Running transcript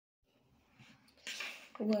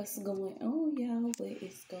What's going on, y'all? What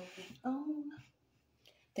is going on?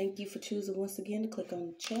 Thank you for choosing once again to click on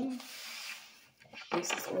the channel.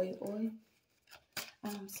 This is OYAOY.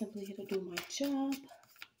 I'm simply here to do my job.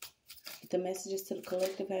 The messages to the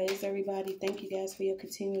collective. How is everybody? Thank you guys for your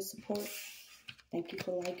continuous support. Thank you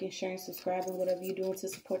for liking, sharing, subscribing, whatever you're doing to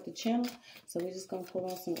support the channel. So we're just going to pull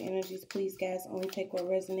on some energies. Please, guys, only take what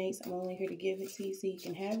resonates. I'm only here to give it to you so you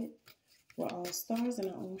can have it. We're all stars in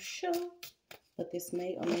our own show. But this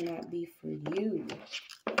may or may not be for you.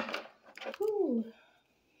 Whew.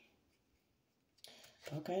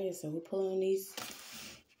 Okay, so we're pulling these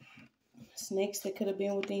snakes that could have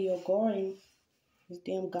been within your garden. These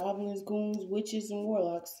damn goblins, goons, witches, and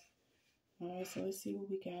warlocks. Alright, so let's see what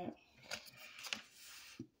we got.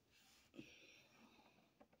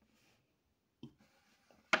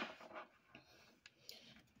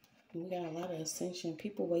 We got a lot of ascension.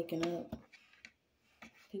 People waking up.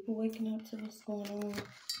 People waking up to what's going on.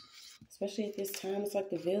 Especially at this time. It's like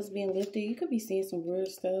the veil's being lifted. You could be seeing some weird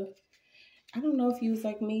stuff. I don't know if you was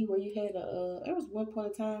like me where you had there was one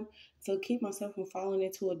point in time to keep myself from falling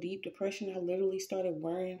into a deep depression. I literally started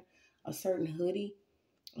wearing a certain hoodie.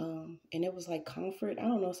 And it was like comfort. I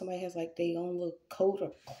don't know if somebody has like their own little coat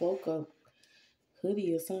or cloak or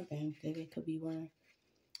hoodie or something that they could be wearing.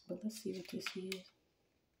 But let's see what this is.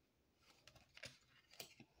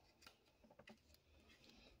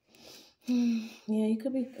 Yeah, you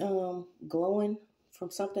could be glowing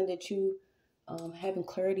from something that you having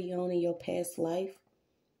clarity on in your past life.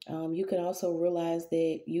 You could also realize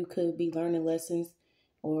that you could be learning lessons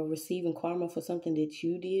or receiving karma for something that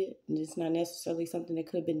you did. And it's not necessarily something that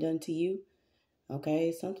could have been done to you.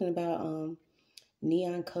 Okay, something about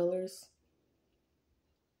neon colors,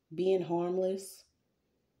 being harmless.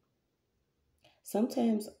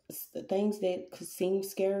 Sometimes the things that could seem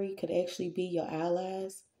scary could actually be your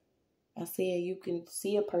allies. I said you can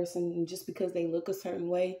see a person and just because they look a certain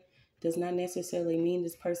way does not necessarily mean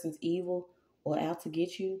this person's evil or out to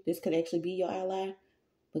get you. This could actually be your ally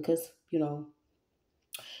because, you know,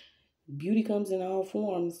 beauty comes in all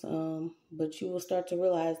forms. But you will start to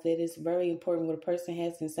realize that it's very important what a person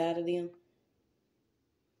has inside of them.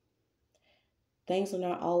 Things are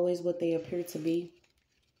not always what they appear to be.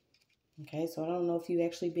 Okay, so I don't know if you've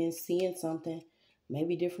actually been seeing something.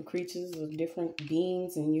 Maybe different creatures or different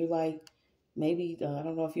beings, and you're like, maybe, I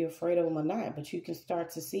don't know if you're afraid of them or not, but you can start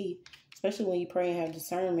to see, especially when you pray and have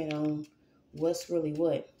discernment on what's really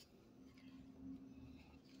what.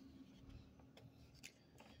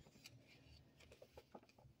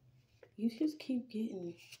 You just keep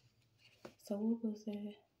getting, so what was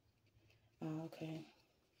that? Oh, okay.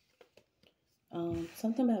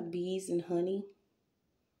 Something about bees and honey.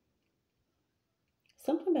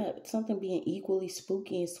 Something about something being equally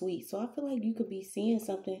spooky and sweet. So I feel like you could be seeing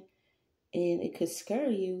something and it could scare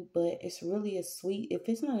you, but it's really a sweet, if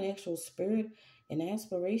it's not an actual spirit, an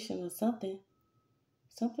aspiration or something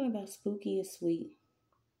about spooky and sweet.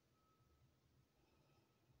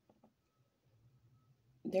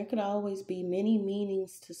 There could always be many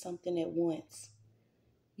meanings to something at once.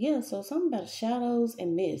 Yeah, so something about shadows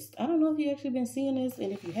and mist. I don't know if you've actually been seeing this,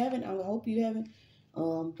 and if you haven't, I hope you haven't.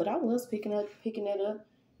 But I was picking that up.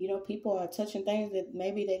 You know, people are touching things that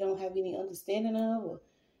maybe they don't have any understanding of, or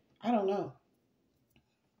I don't know.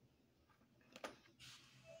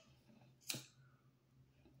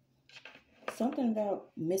 Something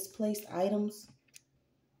about misplaced items.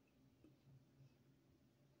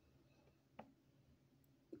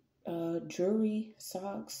 Jewelry,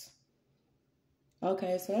 socks.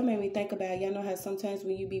 Okay, so that made me think about, y'all know how sometimes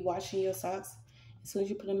when you be washing your socks, as soon as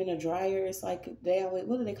you put them in a dryer, it's like they always,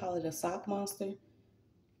 what do they call it, a sock monster?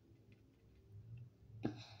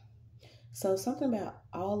 So something about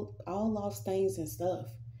all lost things and stuff.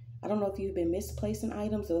 I don't know if you've been misplacing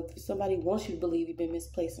items or if somebody wants you to believe you've been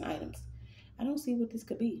misplacing items. I don't see what this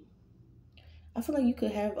could be. I feel like you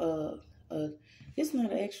could have this is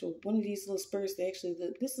not an actual, one of these little spirits that actually,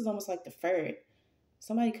 this is almost like the ferret.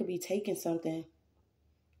 Somebody could be taking something,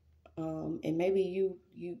 and maybe you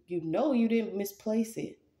know you didn't misplace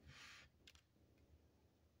it.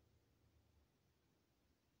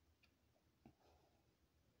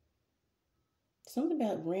 Something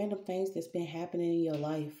about random things that's been happening in your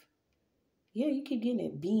life. Yeah, you keep getting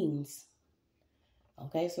it. Beans.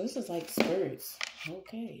 Okay, so this is like spirits.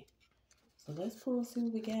 Okay. So let's pull and see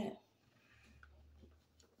what we got.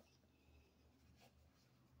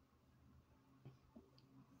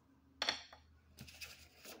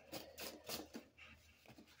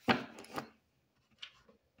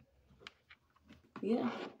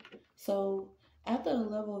 Yeah. So after a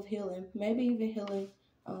level of healing, maybe even healing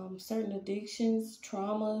certain addictions,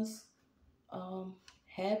 traumas,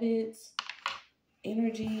 habits,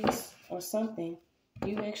 energies, or something.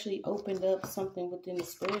 You actually opened up something within the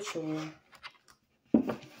spiritual realm. I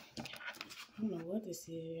don't know what this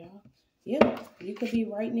is, y'all. Yeah, you could be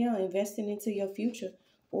right now investing into your future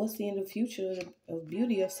or seeing the future of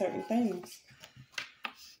beauty of certain things.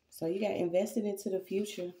 So you got invested into the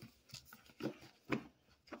future.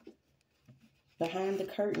 Behind the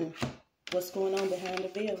curtain. What's going on behind the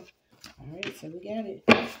veil? All right, so we got it.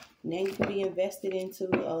 Now you can be invested into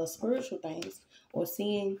spiritual things or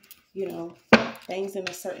seeing, things in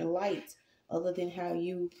a certain light other than how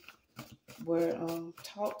you were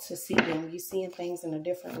taught to see them. You're seeing things in a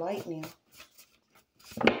different light now.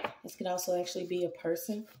 This could also actually be a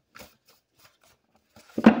person.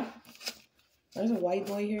 There's a white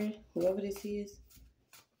boy here. Whoever this is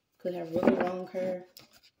could have really long hair.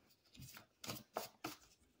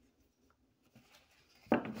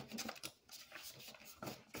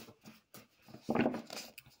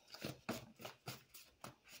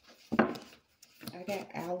 I got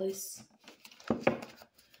Alice.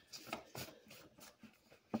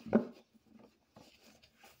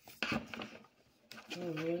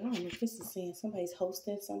 Oh, really? I don't know if this is saying somebody's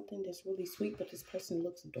hosting something that's really sweet, but this person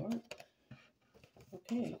looks dark.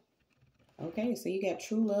 Okay. Okay, so you got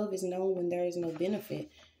true love is known when there is no benefit.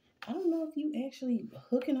 I don't know if you actually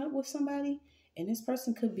hooking up with somebody and this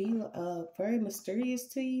person could be very mysterious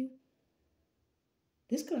to you.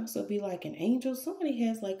 This could also be like an angel. Somebody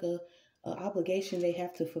has like a obligation they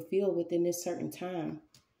have to fulfill within this certain time.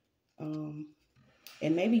 And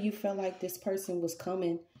maybe you felt like this person was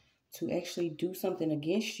coming to actually do something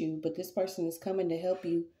against you, but this person is coming to help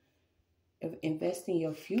you invest in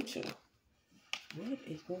your future. What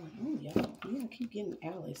is going on, y'all? You gotta keep getting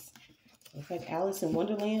Alice. It's like Alice in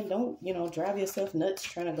Wonderland. Don't, drive yourself nuts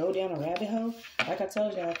trying to go down a rabbit hole. Like I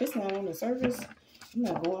told y'all, if it's not on the surface,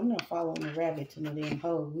 I'm not following the rabbit to no damn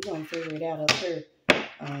hole. We're gonna figure it out up here.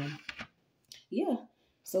 Yeah.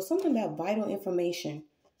 So something about vital information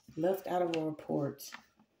left out of a report.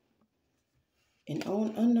 An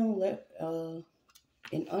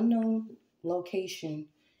unknown location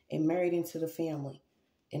and married into the family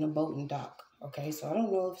in a boating dock. Okay, so I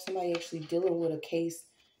don't know if somebody actually dealing with a case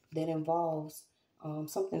that involves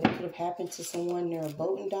something that could have happened to someone near a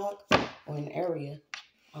boating dock or an area.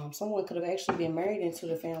 Someone could have actually been married into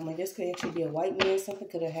the family. This could actually be a white man. Something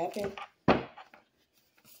could have happened.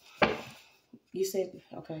 You said,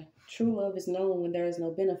 okay, true love is known when there is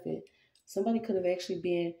no benefit. Somebody could have actually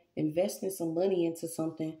been investing some money into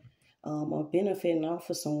something or benefiting off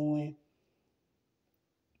of someone.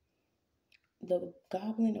 The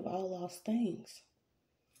goblin of all lost things.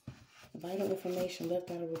 Vital information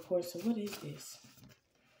left out of report. So what is this?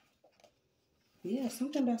 Yeah,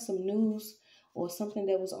 something about some news or something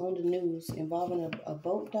that was on the news involving a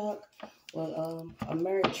boat dock or a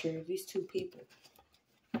marriage here. These two people.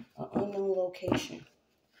 An unknown location.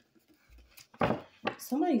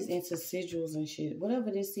 Somebody's into sigils and shit.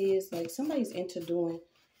 Whatever this is, like somebody's into doing.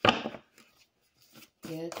 Yeah,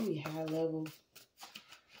 it could be high level.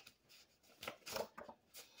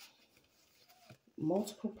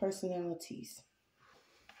 Multiple personalities.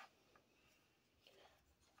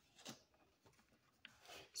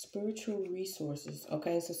 Spiritual resources.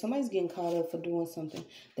 Okay, so somebody's getting caught up for doing something.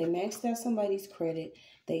 They maxed out somebody's credit.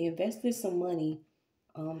 They invested some money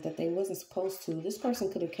that they wasn't supposed to. This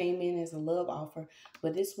person could have came in as a love offer,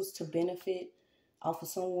 but this was to benefit off of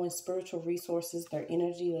someone's spiritual resources, their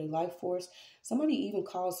energy, their life force. Somebody even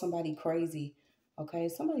called somebody crazy. Okay,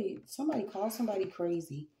 somebody called somebody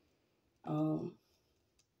crazy.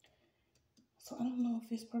 So I don't know if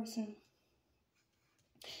this person.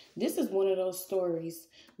 This is one of those stories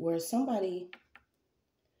where somebody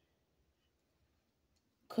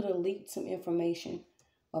could have leaked some information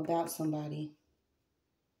about somebody.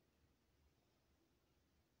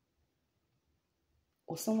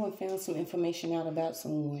 Or someone found some information out about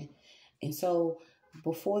someone. And so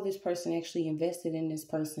before this person actually invested in this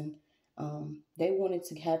person, they wanted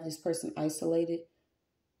to have this person isolated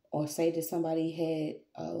or say that somebody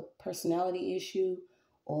had a personality issue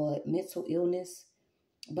or mental illness.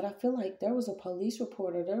 But I feel like there was a police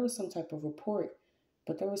report or there was some type of report,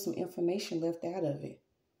 but there was some information left out of it.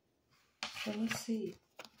 So let's see.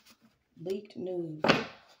 Leaked news.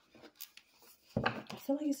 I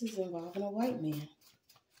feel like this is involving a white man.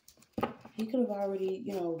 He could have already,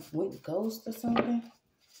 went ghost or something.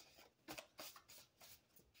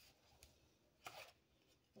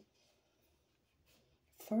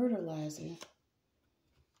 Fertilizer.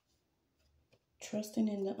 Trusting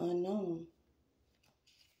in the unknown.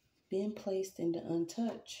 Being placed in the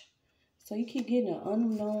untouched. So you keep getting an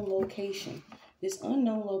unknown location. This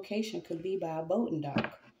unknown location could be by a boating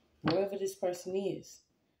dock, wherever this person is.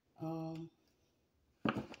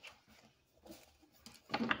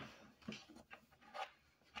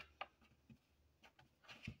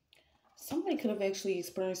 Somebody could have actually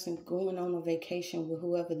experienced going on a vacation with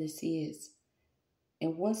whoever this is.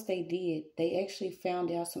 And once they did, they actually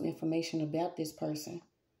found out some information about this person.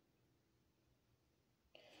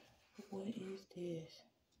 What is this?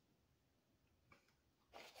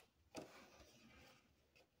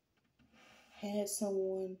 Had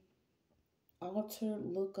someone alter,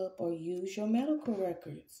 look up, or use your medical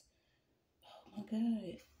records. Oh my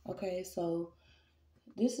God. Okay, so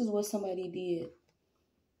this is what somebody did.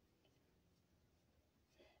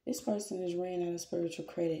 This person has ran out of spiritual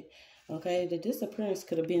credit. Okay, the disappearance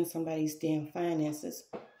could have been somebody's damn finances,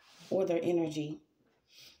 or their energy,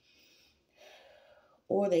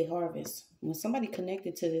 or they harvest. When somebody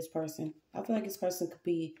connected to this person, I feel like this person could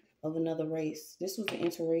be of another race. This was an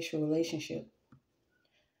interracial relationship.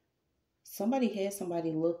 Somebody had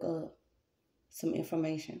somebody look up some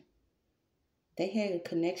information. They had a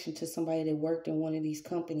connection to somebody that worked in one of these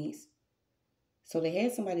companies. So they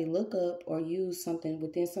had somebody look up or use something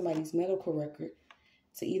within somebody's medical record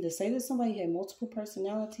to either say that somebody had multiple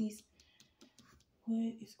personalities.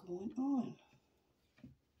 What is going on?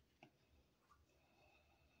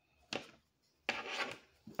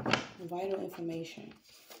 Vital information,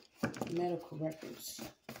 medical records.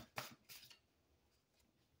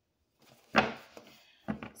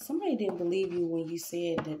 Somebody didn't believe you when you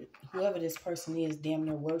said that whoever this person is damn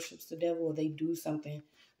near worships the devil, or they do something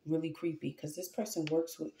really creepy. Because this person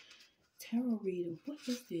works with tarot reader. What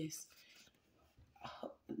is this?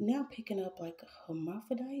 Now picking up like a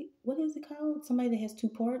hermaphrodite. What is it called? Somebody that has two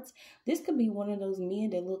parts. This could be one of those men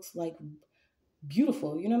that looks like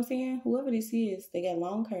beautiful. You know what I'm saying? Whoever this is, they got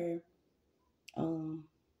long hair.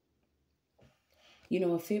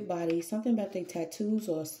 A fit body. Something about their tattoos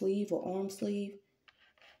or a sleeve or arm sleeve.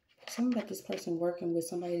 Something about this person working with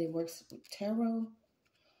somebody that works with tarot.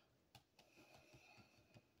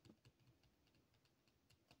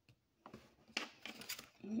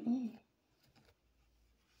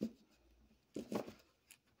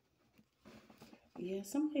 Yeah,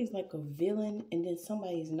 somebody's like a villain and then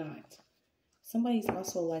somebody's not. Somebody's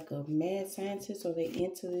also like a mad scientist, or they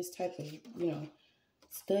into this type of,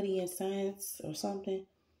 studying science or something.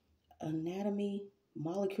 Anatomy,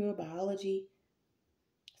 molecular biology,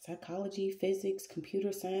 psychology, physics,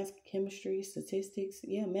 computer science, chemistry, statistics.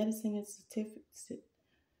 Yeah, medicine and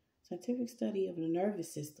scientific study of the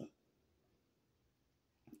nervous system.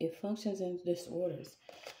 It functions in disorders.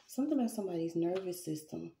 Something about somebody's nervous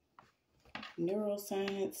system.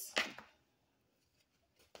 Neuroscience.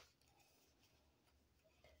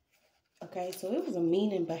 Okay, so it was a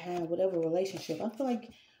meaning behind whatever relationship. I feel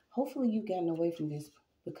like hopefully you've gotten away from this,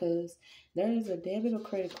 because there is a debit or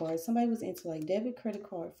credit card. Somebody was into like debit credit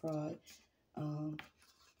card fraud,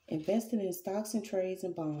 invested in stocks and trades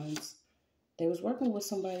and bonds. They was working with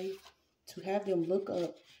somebody to have them look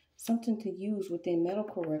up something to use within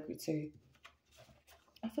medical records here.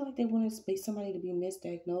 I feel like they wanted somebody to be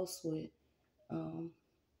misdiagnosed with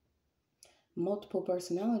multiple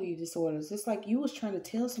personality disorders. It's like you was trying to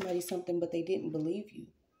tell somebody something, but they didn't believe you.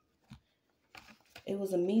 It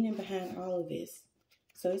was a meaning behind all of this.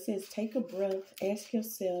 So it says, take a breath, ask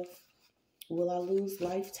yourself, will I lose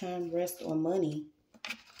lifetime, rest, or money?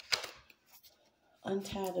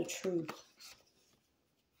 Untie the truth.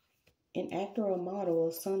 An actor or model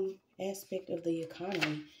of some aspect of the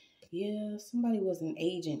economy. Yeah, somebody was an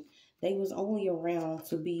agent. They was only around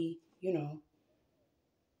to be,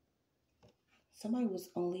 somebody was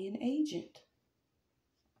only an agent.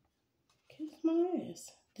 Kiss my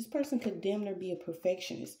ass. This person could damn near be a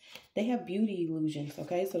perfectionist. They have beauty illusions,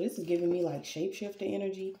 okay? So this is giving me like shapeshifter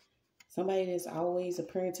energy. Somebody that's always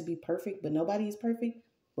appearing to be perfect, but nobody is perfect.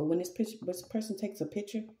 But when this person takes a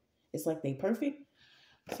picture, it's like they perfect.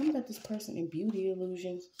 Something about this person in beauty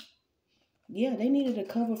illusions. Yeah, they needed a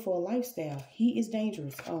cover for a lifestyle. He is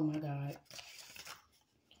dangerous. Oh my God.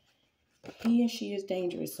 He and she is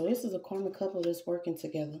dangerous. So this is a karmic couple that's working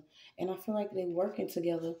together. And I feel like they're working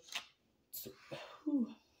together.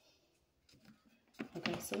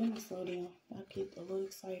 Okay, so let me slow down. I get a little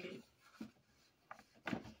excited.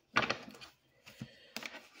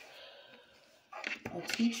 A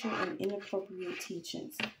teacher and inappropriate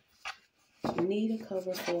teachings. Need a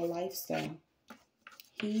cover for a lifestyle.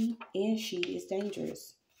 He and she is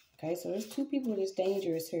dangerous. Okay, so there's two people that's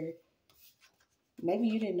dangerous here. Maybe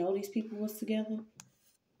you didn't know these people was together,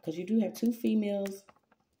 because you do have two females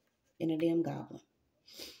and a damn goblin.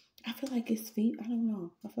 I feel like it's I don't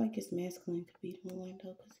know. I feel like it's masculine could be the one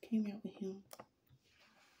though, because it came out with him.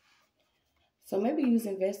 So maybe you was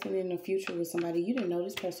investing in the future with somebody. You didn't know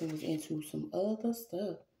this person was into some other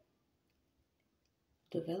stuff.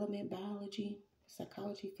 Development, biology,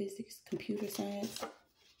 psychology, physics, computer science.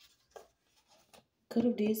 Could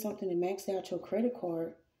have did something to max out your credit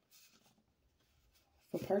card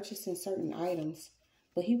for purchasing certain items.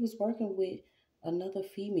 But he was working with another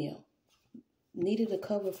female. Needed a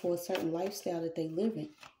cover for a certain lifestyle that they live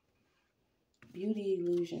in. Beauty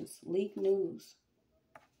illusions, leaked news.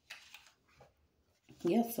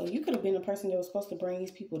 Yes, so you could have been a person that was supposed to bring these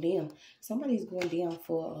people down. Somebody's going down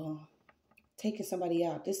for taking somebody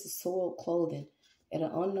out. This is soiled clothing at an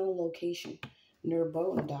unknown location near a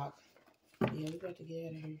boating dock. Yeah, we got to get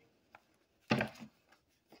out of here.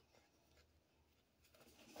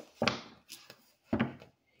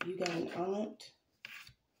 You got an aunt.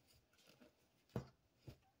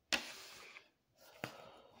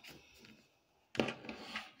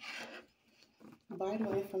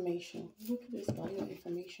 Vital information. What could this vital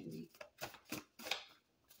information be?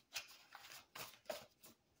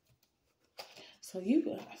 So I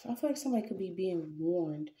feel like somebody could be being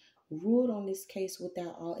warned, ruled on this case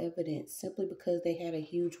without all evidence, simply because they had a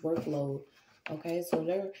huge workload. Okay, so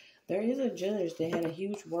there is a judge that had a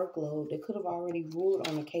huge workload that could have already ruled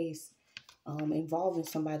on a case involving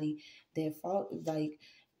somebody that fought. Like,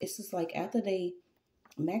 it's just like after they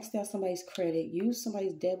maxed out somebody's credit, used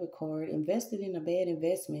somebody's debit card, invested in a bad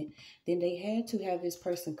investment, then they had to have this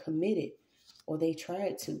person committed, or they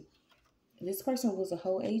tried to. This person was a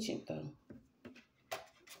whole agent, though.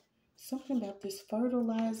 Something about this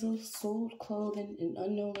fertilizer, soiled clothing, an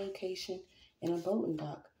unknown location, and a boating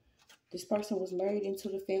dock. This person was married into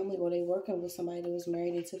the family, or they working with somebody that was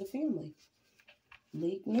married into the family.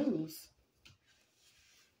 Leaked news.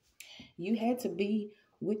 You had to be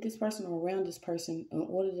with this person or around this person in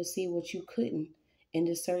order to see what you couldn't in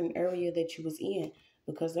this certain area that you was in,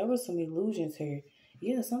 because there were some illusions here.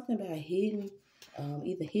 Yeah, something about hidden,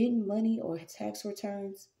 either hidden money or tax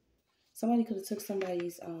returns. Somebody could have took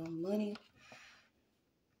somebody's money.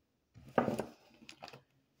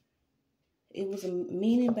 It was a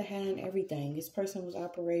meaning behind everything. This person was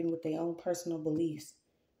operating with their own personal beliefs.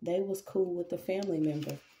 They was cool with the family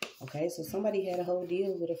member. Okay, so somebody had a whole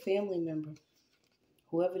deal with a family member,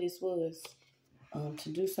 whoever this was, to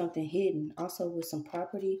do something hidden. Also with some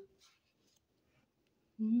property.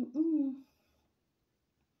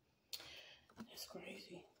 That's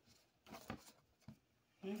crazy.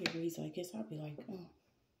 When I get reads like this, I'll be like,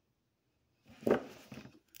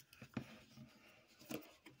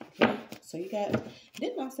 Okay, so you got,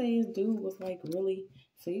 didn't I say his dude was like really,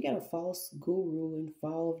 so you got a false guru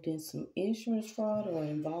involved in some insurance fraud or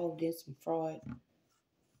involved in some fraud.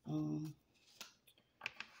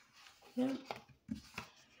 Yeah.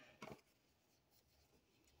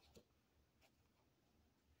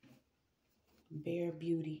 Bare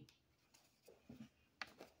beauty.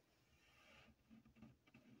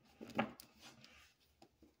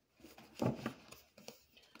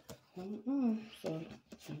 So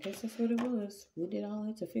I guess that's what it was. We did all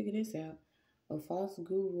that to figure this out. A false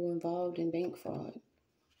guru involved in bank fraud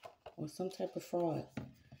or some type of fraud.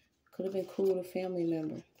 Could have been cool with a family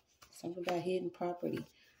member. Something about hidden property.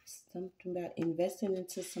 Something about investing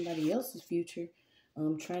into somebody else's future.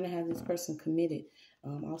 Trying to have this person committed.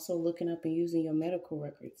 Also looking up and using your medical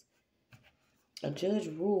records. A judge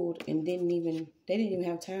ruled and they didn't even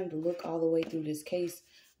have time to look all the way through this case.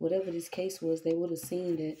 Whatever this case was, they would have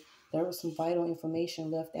seen that there was some vital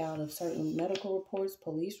information left out of certain medical reports,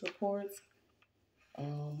 police reports,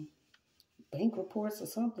 bank reports or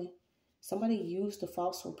something. Somebody used a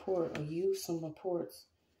false report or used some reports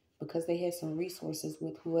because they had some resources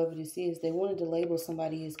with whoever this is. They wanted to label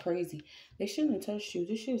somebody as crazy. They shouldn't have touched you.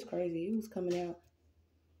 This shit is crazy. It was coming out.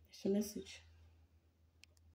 It's your message.